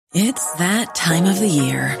It's that time of the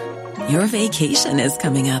year. Your vacation is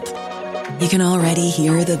coming up. You can already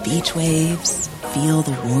hear the beach waves, feel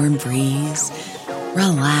the warm breeze,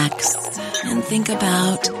 relax, and think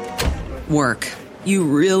about work. You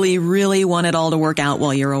really, really want it all to work out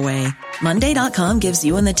while you're away. Monday.com gives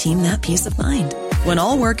you and the team that peace of mind. When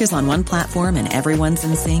all work is on one platform and everyone's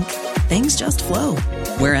in sync, things just flow.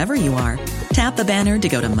 Wherever you are, tap the banner to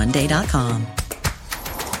go to Monday.com.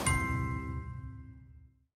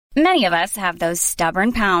 Many of us have those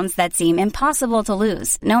stubborn pounds that seem impossible to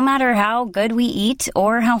lose, no matter how good we eat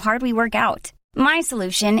or how hard we work out. My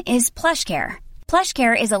solution is PlushCare.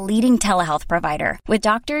 PlushCare is a leading telehealth provider with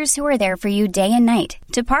doctors who are there for you day and night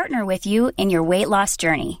to partner with you in your weight loss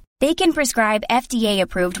journey. They can prescribe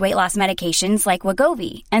FDA-approved weight loss medications like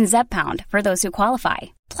Wegovy and Zepbound for those who qualify.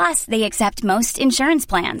 Plus, they accept most insurance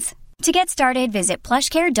plans. To get started, visit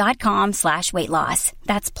plushcare.com/weightloss.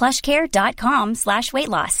 That's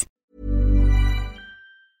plushcare.com/weightloss.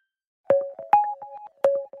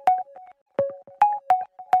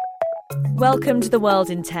 Welcome to The World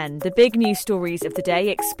in 10, the big news stories of the day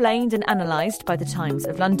explained and analysed by the Times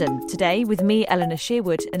of London. Today with me, Eleanor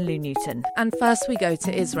Shearwood and Lou Newton. And first we go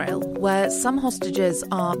to Israel, where some hostages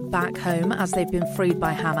are back home as they've been freed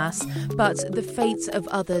by Hamas, but the fate of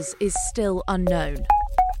others is still unknown.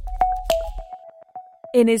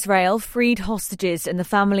 In Israel, freed hostages and the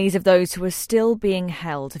families of those who are still being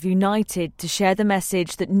held have united to share the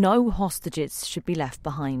message that no hostages should be left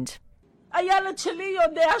behind. My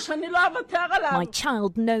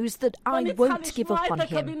child knows that I won't give up on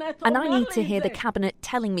him, and I need to hear the cabinet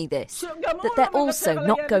telling me this, that they're also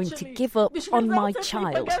not going to give up on my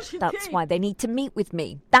child. That's why they need to meet with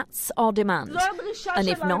me. That's our demand. And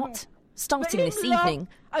if not, starting this evening,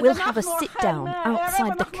 we'll have a sit-down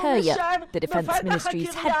outside the Kiryat, the Defence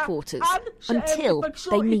Ministry's headquarters, until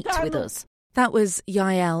they meet with us. That was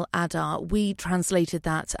Yael Adar. We translated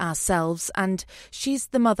that ourselves, and she's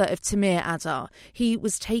the mother of Tamir Adar. He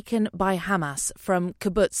was taken by Hamas from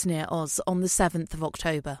kibbutz near Oz on the 7th of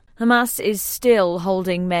October. Hamas is still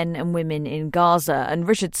holding men and women in Gaza, and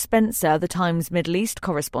Richard Spencer, the Times Middle East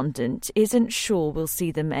correspondent, isn't sure we'll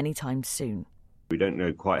see them anytime soon. We don't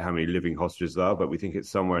know quite how many living hostages there are, but we think it's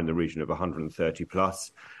somewhere in the region of 130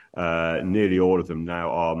 plus. Nearly all of them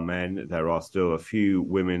now are men. There are still a few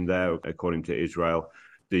women there, according to Israel.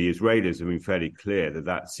 The Israelis have been fairly clear that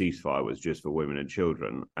that ceasefire was just for women and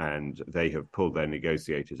children, and they have pulled their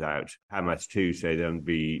negotiators out. Hamas, too, say there'll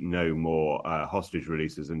be no more hostage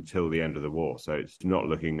releases until the end of the war. So it's not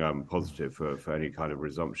looking positive for any kind of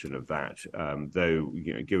resumption of that. Though,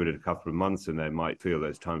 give it a couple of months and they might feel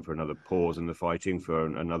there's time for another pause in the fighting, for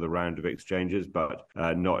another round of exchanges, but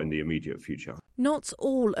not in the immediate future. Not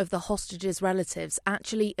all of the hostages' relatives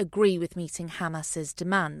actually agree with meeting Hamas's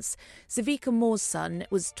demands. Zavika Moore's son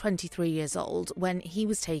was 23 years old when he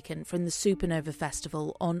was taken from the Supernova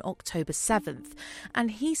Festival on October 7th, and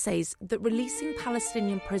he says that releasing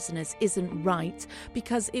Palestinian prisoners isn't right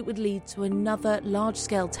because it would lead to another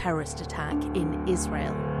large-scale terrorist attack in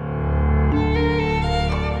Israel.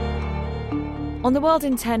 On The World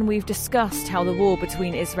in 10, we've discussed how the war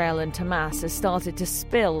between Israel and Hamas has started to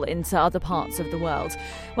spill into other parts of the world.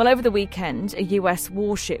 Well, over the weekend, a US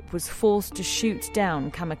warship was forced to shoot down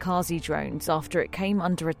kamikaze drones after it came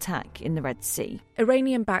under attack in the Red Sea.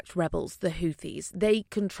 Iranian-backed rebels, the Houthis, they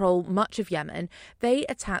control much of Yemen. They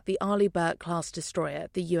attacked the Ali Burke-class destroyer,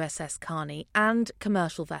 the USS Carney, and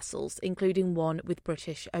commercial vessels, including one with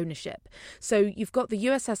British ownership. So you've got the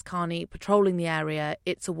USS Carney patrolling the area.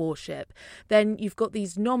 It's a warship. Then you've got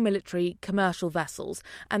these non-military commercial vessels,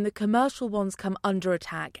 and the commercial ones come under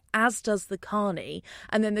attack, as does the Carney,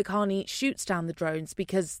 and then the Carney shoots down the drones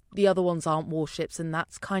because the other ones aren't warships, and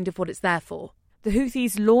that's kind of what it's there for. The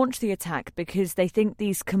Houthis launched the attack because they think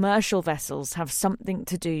these commercial vessels have something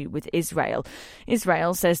to do with Israel.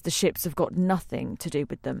 Israel says the ships have got nothing to do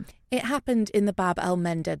with them. It happened in the Bab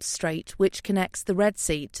el-Mandeb Strait, which connects the Red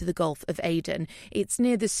Sea to the Gulf of Aden. It's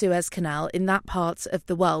near the Suez Canal in that part of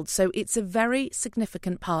the world, so it's a very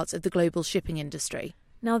significant part of the global shipping industry.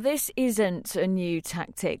 Now, this isn't a new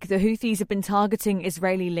tactic. The Houthis have been targeting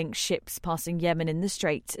Israeli-linked ships passing Yemen in the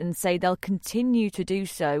Strait and say they'll continue to do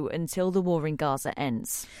so until the war in Gaza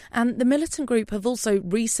ends. And the militant group have also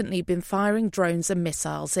recently been firing drones and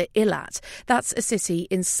missiles at Eilat. That's a city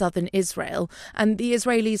in southern Israel, and the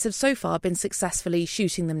Israelis have so far been successfully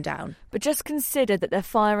shooting them down. But just consider that they're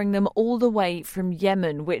firing them all the way from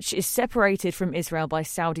Yemen, which is separated from Israel by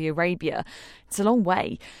Saudi Arabia. It's a long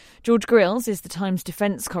way. George Grills is the Times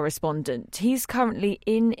defence correspondent. He's currently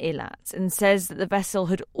in Eilat and says that the vessel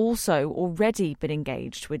had also already been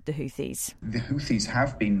engaged with the Houthis. The Houthis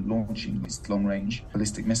have been launching these long-range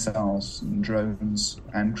ballistic missiles and drones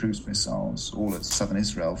and cruise missiles all at southern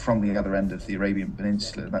Israel from the other end of the Arabian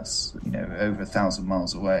Peninsula. That's, over 1,000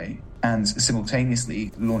 miles away. And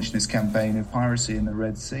simultaneously launched this campaign of piracy in the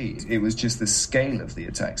Red Sea. It was just the scale of the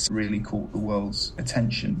attacks really caught the world's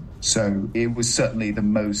attention. So it was certainly the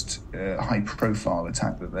most high-profile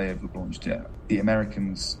attack that they ever launched yet. The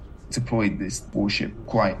Americans deployed this warship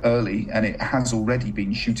quite early, and it has already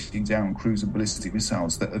been shooting down cruise and ballistic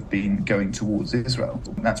missiles that have been going towards Israel.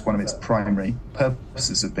 That's one of its primary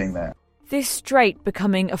purposes of being there. This strait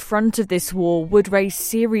becoming a front of this war would raise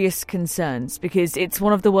serious concerns because it's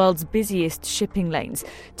one of the world's busiest shipping lanes.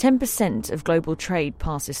 10% of global trade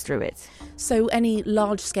passes through it. So any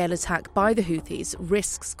large-scale attack by the Houthis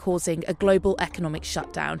risks causing a global economic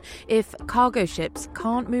shutdown. If cargo ships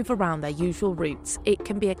can't move around their usual routes, it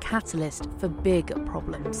can be a catalyst for big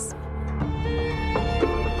problems.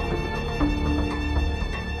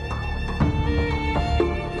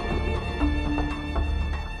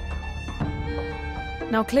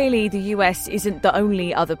 Now, clearly, the US isn't the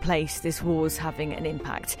only other place this war's having an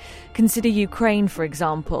impact. Consider Ukraine, for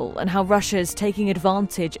example, and how Russia's taking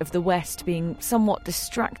advantage of the West being somewhat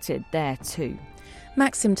distracted there too.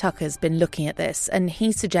 Maxim Tucker's been looking at this, and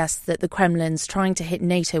he suggests that the Kremlin's trying to hit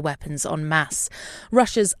NATO weapons en masse.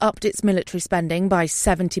 Russia's upped its military spending by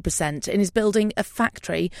 70% and is building a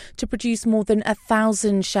factory to produce more than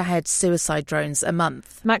 1,000 Shahed suicide drones a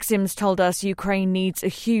month. Maxim's told us Ukraine needs a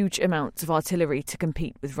huge amount of artillery to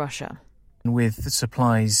compete with Russia. With the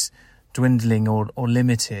supplies dwindling or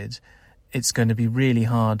limited, it's going to be really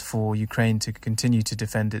hard for Ukraine to continue to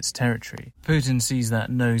defend its territory. Putin sees that,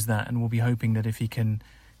 knows that, and will be hoping that if he can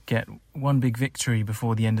get one big victory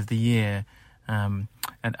before the end of the year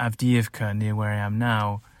at Avdiivka, near where I am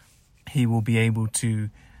now, he will be able to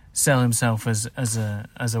sell himself as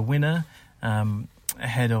a winner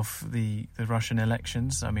ahead of the Russian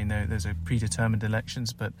elections. I mean, there's a predetermined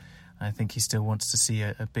elections, but I think he still wants to see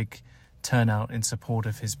a big turnout in support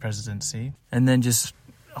of his presidency. And then just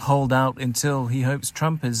hold out until he hopes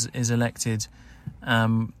Trump is elected,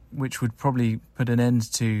 which would probably put an end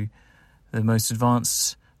to the most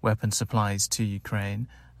advanced weapon supplies to Ukraine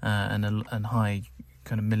and high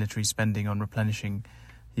kind of military spending on replenishing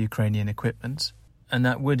the Ukrainian equipment. And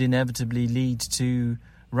that would inevitably lead to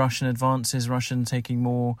Russian advances, Russian taking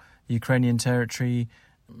more Ukrainian territory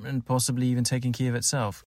and possibly even taking Kyiv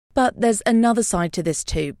itself. But there's another side to this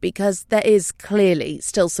too, because there is clearly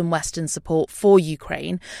still some Western support for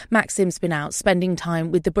Ukraine. Maxim's been out spending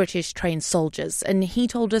time with the British trained soldiers, and he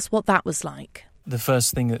told us what that was like. The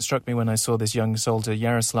first thing that struck me when I saw this young soldier,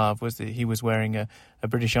 Yaroslav, was that he was wearing a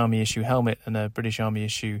British Army issue helmet and a British Army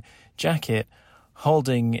issue jacket,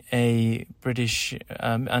 holding a British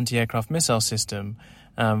anti-aircraft missile system,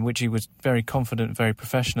 which he was very confident, very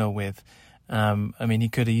professional with. He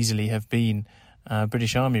could easily have been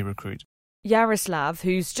British Army recruit. Yaroslav,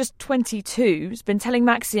 who's just 22, has been telling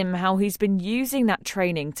Maxim how he's been using that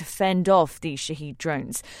training to fend off these Shahed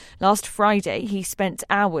drones. Last Friday, he spent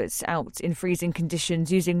hours out in freezing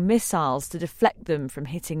conditions using missiles to deflect them from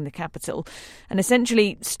hitting the capital and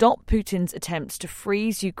essentially stop Putin's attempts to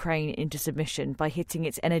freeze Ukraine into submission by hitting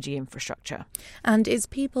its energy infrastructure. And it's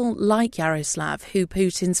people like Yaroslav who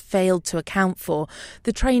Putin's failed to account for.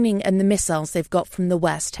 The training and the missiles they've got from the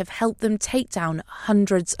West have helped them take down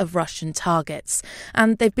hundreds of Russian targets.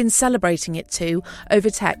 And they've been celebrating it too over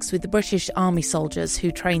text with the British Army soldiers who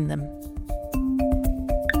train them.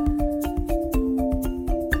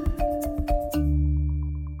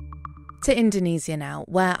 To Indonesia now,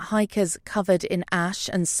 where hikers covered in ash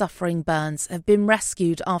and suffering burns have been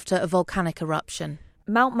rescued after a volcanic eruption.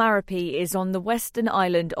 Mount Marapi is on the western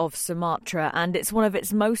island of Sumatra and it's one of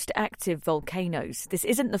its most active volcanoes. This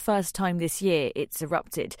isn't the first time this year it's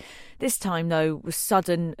erupted. This time, though, was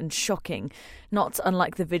sudden and shocking, not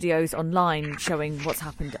unlike the videos online showing what's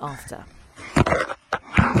happened after.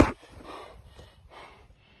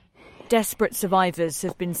 Desperate survivors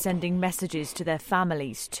have been sending messages to their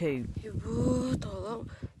families too.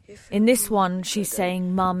 In this one, she's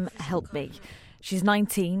saying, "Mum, help me." She's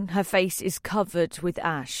 19, her face is covered with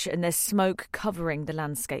ash and there's smoke covering the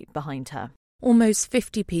landscape behind her. Almost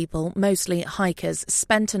 50 people, mostly hikers,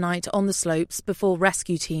 spent a night on the slopes before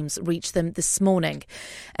rescue teams reached them this morning.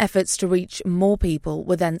 Efforts to reach more people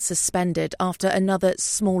were then suspended after another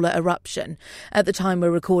smaller eruption. At the time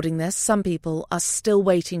we're recording this, some people are still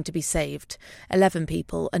waiting to be saved. 11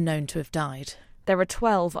 people are known to have died. There are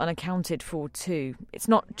 12 unaccounted for too. It's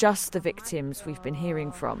not just the victims we've been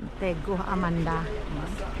hearing from.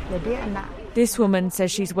 This woman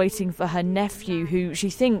says she's waiting for her nephew, who she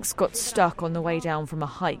thinks got stuck on the way down from a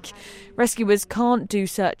hike. Rescuers can't do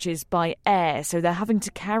searches by air, so they're having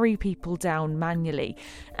to carry people down manually.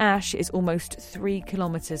 Ash is almost 3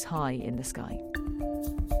 kilometres high in the sky.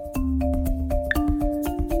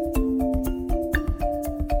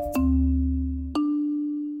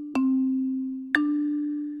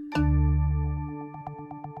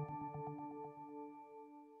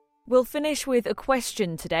 We'll finish with a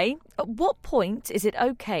question today. At what point is it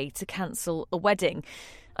okay to cancel a wedding?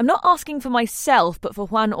 I'm not asking for myself, but for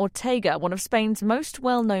Juan Ortega, one of Spain's most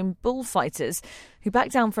well-known bullfighters, who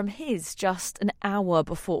backed down from his just an hour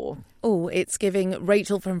before. Oh, it's giving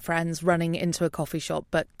Rachel from Friends running into a coffee shop,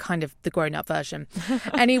 but kind of the grown-up version.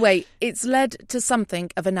 Anyway, it's led to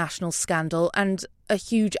something of a national scandal and a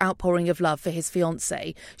huge outpouring of love for his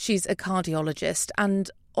fiancée. She's a cardiologist and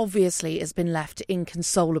obviously has been left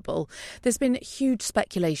inconsolable. There's been huge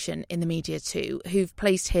speculation in the media too, who've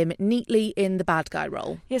placed him neatly in the bad guy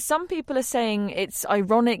role. Yes, some people are saying it's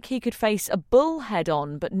ironic he could face a bull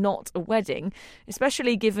head-on but not a wedding,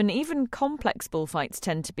 especially given even complex bullfights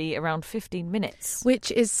tend to be around 15 minutes. Which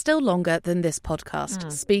is still longer than this podcast.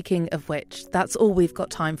 Speaking of which, that's all we've got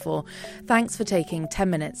time for. Thanks for taking 10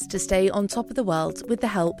 minutes to stay on top of the world with the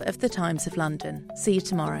help of the Times of London. See you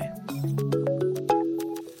tomorrow.